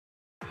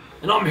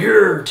and I'm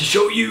here to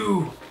show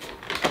you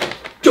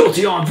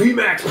JOLTEON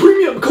VMAX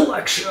Premium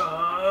Collection!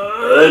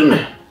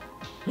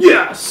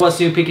 Yes!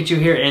 What's new, Pikachu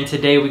here, and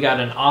today we got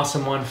an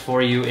awesome one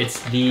for you.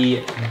 It's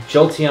the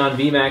JOLTEON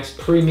VMAX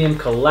Premium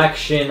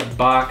Collection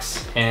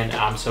box, and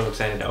I'm so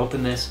excited to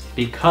open this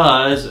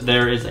because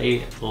there is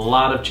a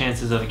lot of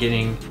chances of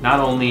getting not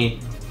only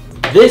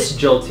this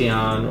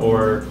Jolteon,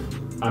 or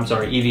I'm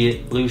sorry,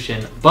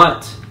 evolution,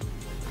 but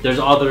there's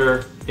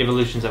other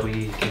evolutions that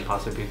we can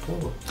possibly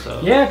pull.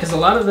 So yeah, because a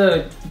lot of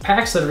the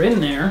packs that are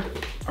in there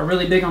are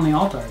really big on the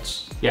alt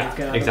arts. Yeah, like,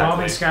 exactly.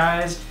 Evolving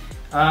Skies.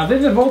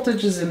 Vivid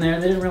Voltage is in there.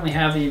 They didn't really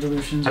have the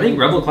evolutions. I think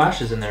Rebel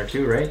Clash is in there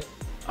too, right?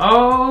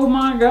 Oh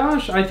my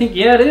gosh, I think,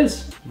 yeah, it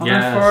is. On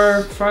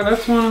the far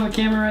left one on the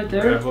camera right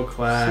there. Rebel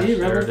Clash.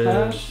 See, Rebel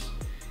Clash.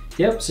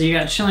 Yep, so you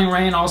got Chilling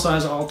Reign, also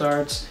has alt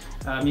arts.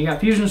 You got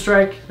Fusion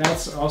Strike,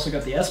 that's also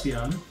got the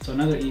Espeon, so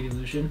another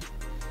evolution.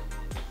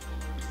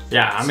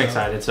 Yeah, I'm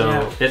excited.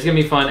 So it's gonna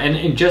be fun,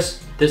 and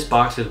just this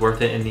box is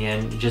worth it in the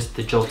end. Just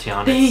the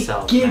Jolteon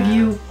itself. They give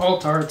you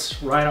alt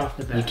arts right off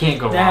the bat. You can't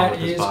go wrong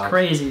with this box. That is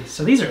crazy.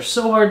 So these are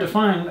so hard to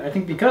find, I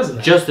think, because of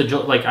that. Just the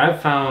like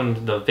I've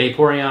found the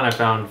Vaporeon, I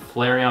found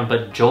Flareon,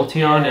 but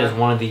Jolteon is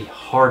one of the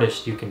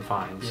hardest you can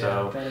find. Yeah,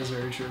 so that is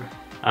very true.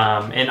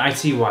 And I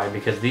see why,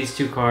 because these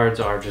two cards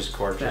are just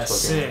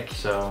gorgeous looking. Sick.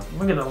 So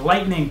look at the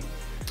lightning.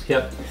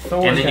 Yep.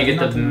 Thor's and then you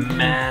get the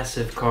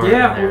massive card in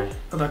there.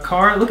 The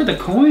card. Look at the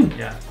coin.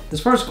 Yeah. As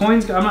far as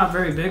coins go, I'm not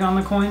very big on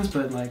the coins,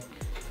 but like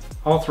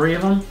all three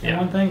of them in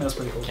one thing, that's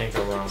pretty cool. Can't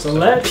go wrong. So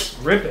let's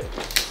rip it.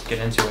 Let's get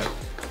into it.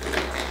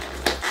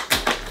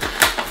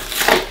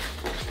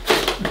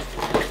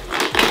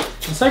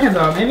 The second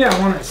thought, maybe I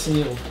want it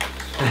sealed.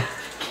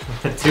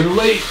 Too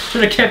late.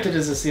 Should have kept it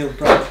as a sealed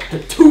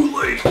product. Too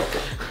late.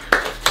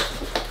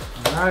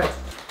 Alright.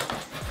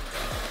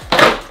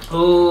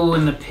 Oh,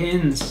 and the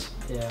pins.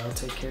 Yeah, I'll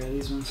take care of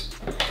these ones.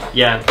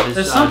 Yeah,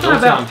 there's something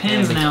about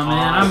pins now,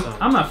 man. Awesome.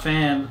 I'm a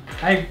fan.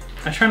 I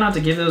try not to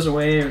give those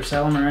away or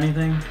sell them or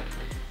anything.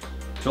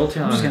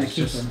 Jolteon, I'm just gonna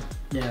keep them.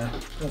 Yeah,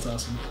 that's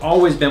awesome.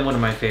 Always been one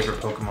of my favorite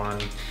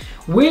Pokemon.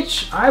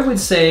 Which I would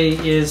say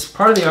is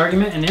part of the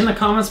argument, and in the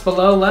comments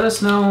below, let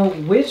us know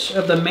which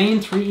of the main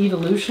 3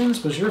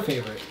 evolutions was your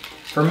favorite.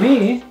 For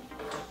me,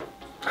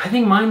 I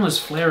think mine was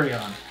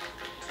Flareon,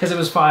 because it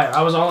was fire.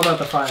 I was all about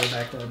the fire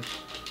back then.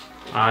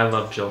 I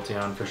love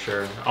Jolteon for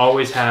sure.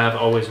 Always have,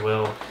 always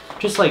will.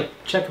 Just like,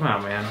 check him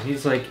out, man.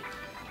 He's like...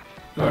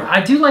 Yeah,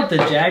 I do like the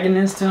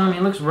jaggedness to him.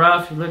 He looks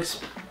rough. He looks,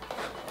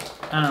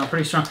 I don't know,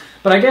 pretty strong.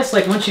 But I guess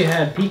like once you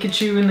had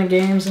Pikachu in the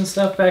games and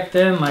stuff back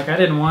then, like I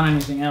didn't want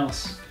anything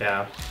else.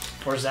 Yeah.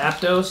 Or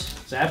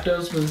Zapdos.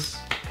 Zapdos was,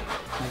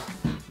 like,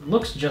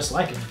 looks just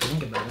like him if you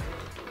think about it.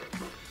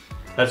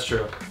 That's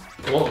true.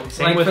 Well,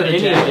 same like with any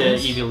of the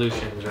jaggedness.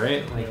 evolutions,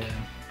 right? Like, yeah.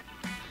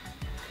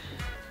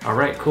 All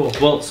right, cool.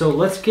 Well, so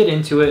let's get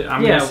into it.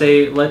 I'm gonna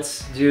say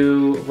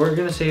we're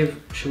gonna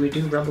save, should we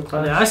do Rebel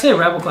Clash? Yeah, I say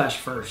Rebel Clash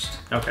first.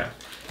 Okay.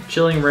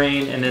 Chilling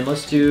Reign, and then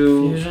let's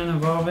do... Fusion,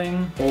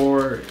 Evolving.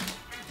 Or...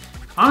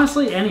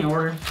 Honestly, any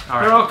order.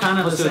 They're all kind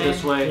of the same. Let's do it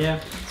this way. Yeah.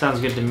 Sounds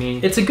good to me.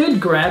 It's a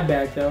good grab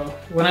bag though.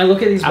 When I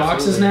look at these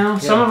boxes now,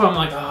 some of them I'm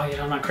like, oh, you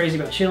know, I'm not crazy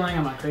about Chilling,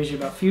 I'm not crazy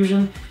about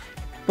Fusion.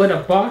 But a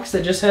box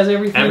that just has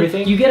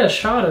everything, you get a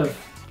shot of,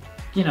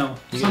 you know,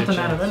 something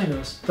out of any of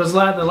those. The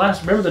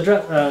last, remember the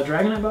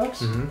Dragonite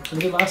box that we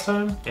did last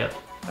time? Yep.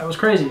 That was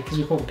crazy because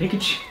we pulled a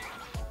Pikachu.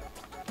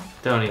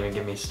 Don't even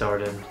get me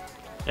started.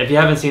 If you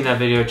haven't seen that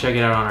video, check it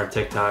out on our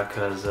TikTok,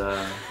 because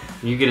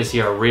you get to see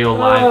our real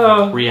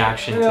live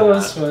reaction to that. That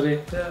was funny.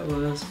 That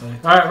was funny.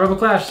 All right, Rebel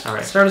Clash. All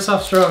right. Start us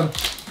off strong.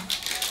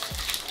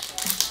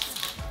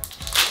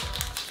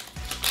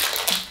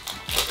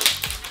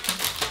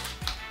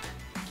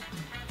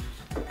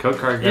 Code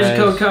card, guys. Here's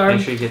a code card.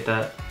 Make sure you get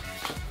that.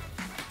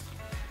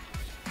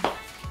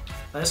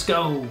 Let's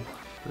go.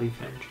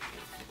 Leaf Edge.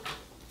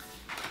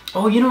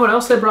 Oh, you know what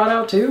else they brought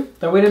out too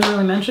that we didn't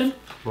really mention?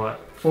 What?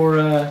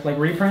 For like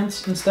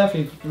reprints and stuff.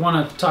 If you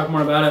want to talk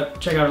more about it,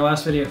 check out our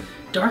last video.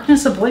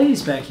 Darkness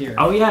Ablaze back here.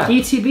 Oh yeah.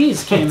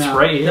 ETBs came out.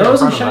 Right here.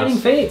 Those and Shining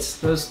Fates.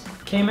 Those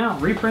came out.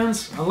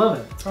 Reprints. I love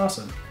it. It's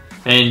awesome.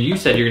 And you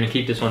said you're gonna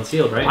keep this one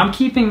sealed, right? I'm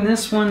keeping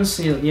this one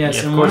sealed. Yes.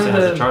 Yeah, and of course it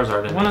has a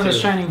Charizard in it. One of the too.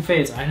 Shining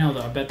Fates. I know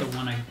though. I bet the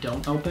one I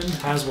don't open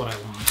has what I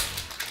want.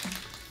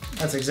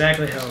 That's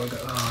exactly how it'll go.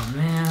 Oh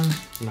man.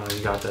 No,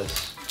 you got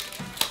this.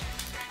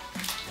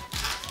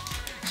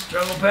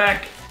 Struggle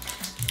pack.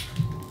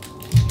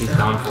 He's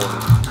done for.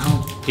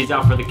 No. He's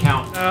out for the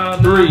count. No.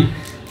 3,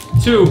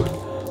 2,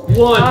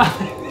 1.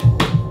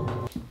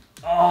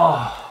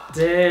 Oh,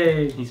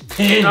 dang. He's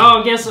pinned.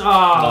 Oh, guess. Oh.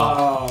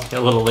 Got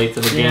a little late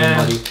to the game,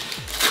 buddy.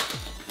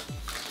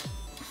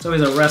 It's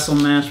always a wrestle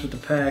match with the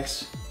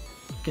packs.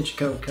 Get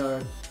your code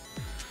card.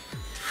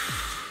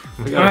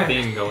 We got a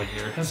theme going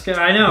here. That's good.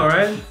 I know,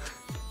 right?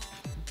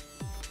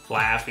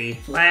 Flaffy.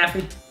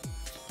 Flaffy.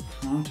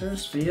 Haunter,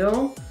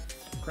 Spiel.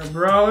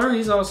 Brawler.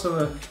 He's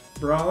also a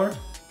brawler.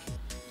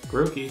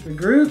 Grookey. The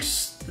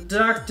Grooks. The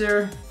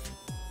Doctor.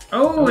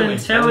 Oh, and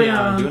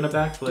Teleon. Doing a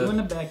backflip. Doing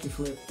a backy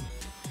flip.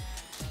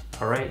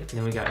 All right, and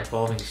then we got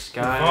Evolving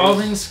Skies.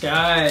 Evolving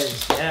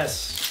Skies,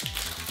 yes.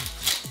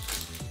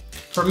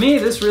 For me,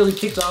 this really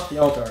kicked off the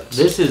alt arts.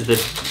 This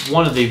is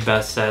one of the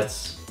best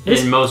sets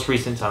in most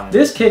recent times.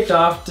 This kicked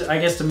off, I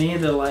guess, to me,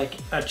 the like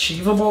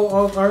achievable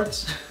alt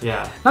arts.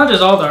 Yeah. Not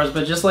just alt arts,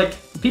 but just like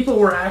people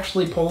were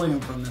actually pulling them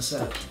from this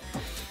set.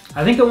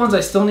 I think the ones I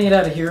still need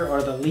out of here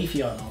are the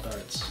Leafeon alt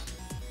arts.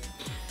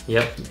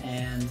 Yep.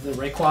 And the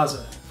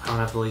Rayquaza. I don't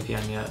have the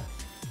Leafeon yet.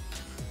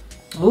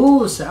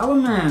 Ooh,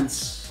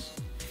 Salamence.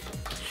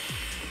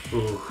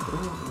 Ooh.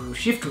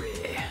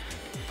 Shiftry.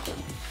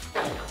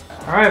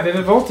 Alright,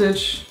 Vivid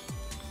Voltage.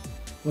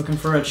 Looking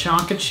for a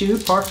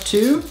Chonkachu Part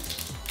 2.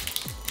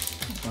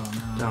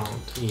 Oh no.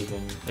 Don't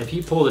even. If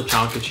you pull the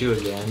Chonkachu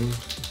again,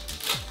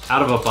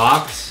 out of a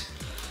box.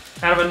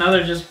 Out of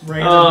another just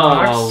random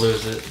box. I'll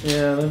lose it.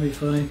 Yeah, that'd be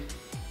funny.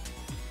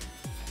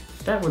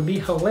 That would be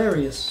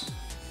hilarious.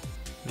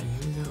 Here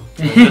we go.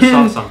 I just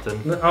saw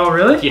something. Oh,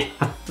 really?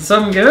 Yeah.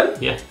 Something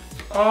good? Yeah.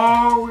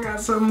 Oh, we got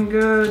something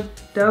good.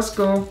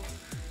 Duskull.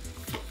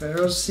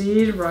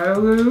 Ferroseed,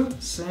 Riolu,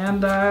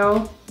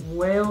 Sandile,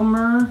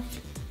 Whalmer,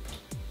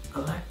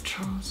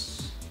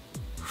 Electros.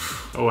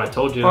 Oh, I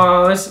told you.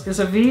 Oh, it's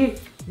a V.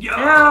 Yo,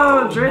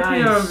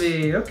 Drapion nice.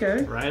 V.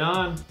 Okay. Right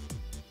on.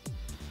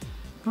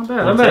 Not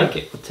bad. We'll Not bad.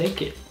 take it. We'll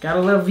take it. Got a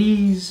little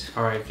V's.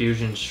 All right,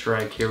 Fusion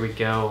Strike. Here we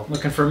go.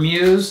 Looking for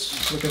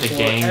Muse. Looking The for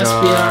Gengar.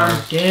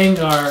 Espeon.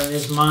 Gengar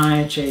is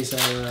my chase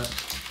out of that.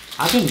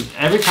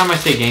 Every time I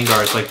say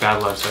Gengar, it's like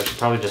bad luck, so I should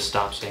probably just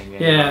stop saying Gengar.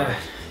 Yeah.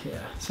 Yeah.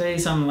 Say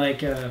something like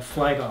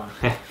Flygon.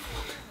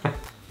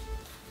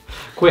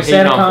 Quit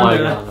hating on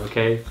Sandaconda. Flygon,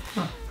 okay?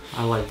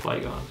 I like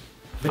Flygon.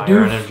 Fire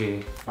Bidoof.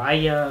 Energy.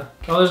 Fire.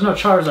 Oh, there's no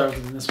Charizard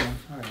in this one.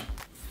 All right.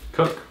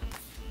 Cook.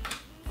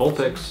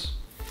 Vulpix.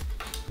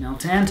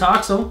 Meltan,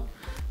 Toxel,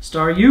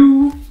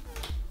 Staryu,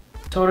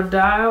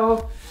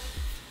 Totodile,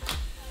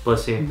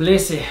 Blissey.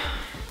 Blissey.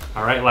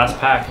 All right, last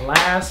pack.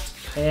 Last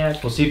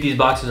pack. We'll see if these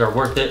boxes are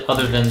worth it,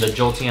 other than the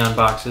Jolteon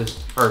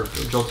boxes, or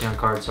Jolteon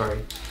cards, sorry.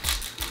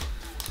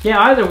 Yeah,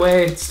 either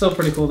way, it's still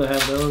pretty cool to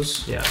have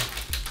those. Yeah.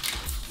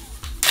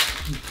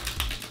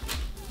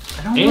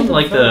 I don't And know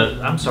like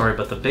if I'm sorry,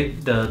 but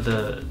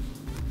the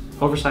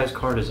oversized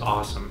card is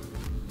awesome.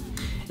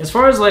 As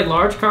far as like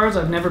large cards,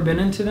 I've never been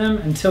into them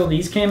until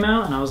these came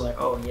out, and I was like,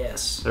 oh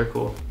yes. They're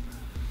cool.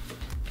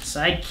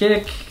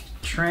 Sidekick,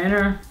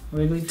 Trainer,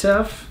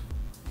 Wigglytuff,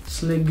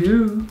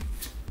 Sliggoo,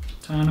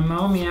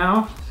 Tynamo,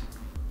 Meow,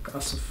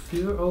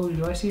 Gossifleur. Oh,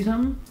 do I see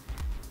something?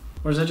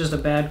 Or is that just a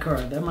bad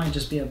card? That might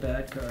just be a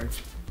bad card.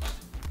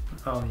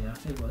 Oh yeah,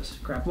 it was.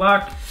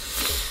 Craplock.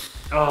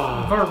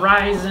 Oh,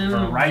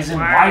 Verizon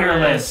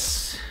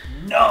Wireless.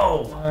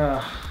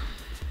 No.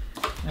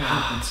 That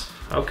happens.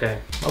 Okay.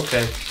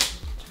 Okay.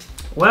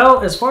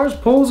 Well, as far as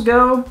pulls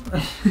go,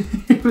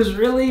 it was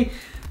really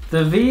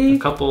the V. A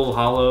couple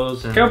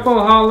hollows. And Couple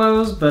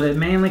hollows, but it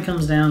mainly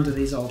comes down to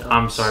these alt.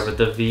 I'm sorry, but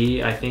the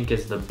V I think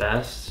is the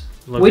best.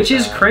 Look Which at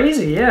is that.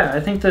 crazy, yeah. I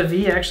think the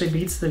V actually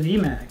beats the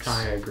VMAX.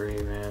 I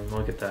agree, man.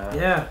 Look at that.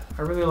 Yeah,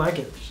 I really like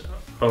it.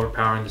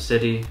 Overpowering the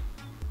city,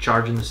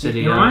 charging the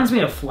city. It reminds me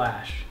of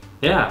Flash.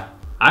 Yeah,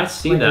 I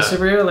see Like that. the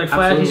superhero, like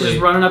Flash, he's Absolutely.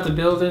 just running up the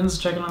buildings,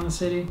 checking on the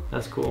city,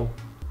 That's cool.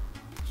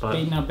 But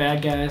beating up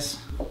bad guys.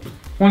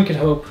 One could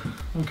hope.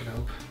 One could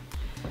hope.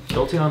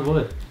 Jolteon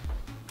would.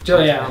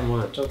 Jolteon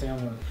would.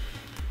 Jolteon would.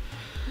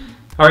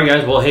 All right,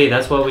 guys. Well, hey,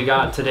 that's what we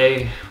got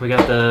today. We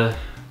got the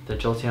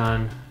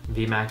Jolteon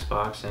VMAX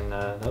box, and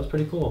that was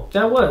pretty cool.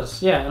 That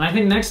was, yeah. And I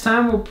think next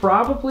time we'll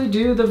probably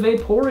do the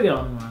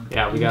Vaporeon one.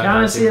 Yeah, we you got can kind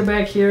that of see too. it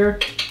back here.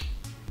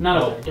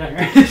 Not Oh. over there,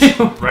 down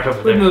here. Right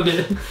over We there. moved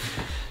it.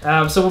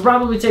 So we'll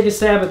probably take a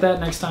stab at that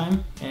next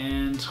time,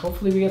 and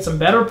hopefully we get some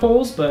better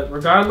pulls. But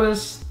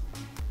regardless,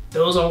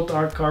 those alt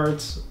art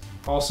cards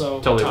also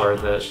Totally top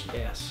worth notch. it.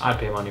 Yes. I'd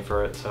pay money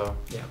for it. So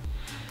Yeah.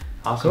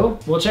 awesome. Cool.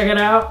 We'll check it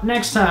out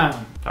next time.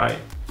 All right.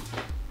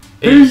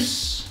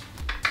 Peace.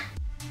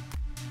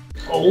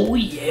 Oh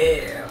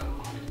yeah.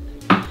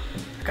 I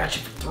got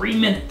you for 3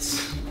 minutes.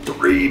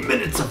 3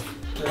 minutes of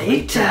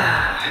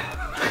Playtime.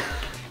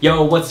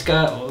 Yo, what's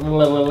Scott?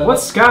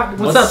 What's Scott?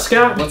 What's up,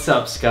 Scott? What's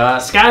up,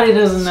 Scott? Scotty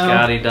doesn't know.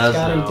 Scotty does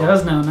Scotty know.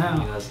 does know now.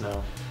 He does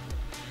know.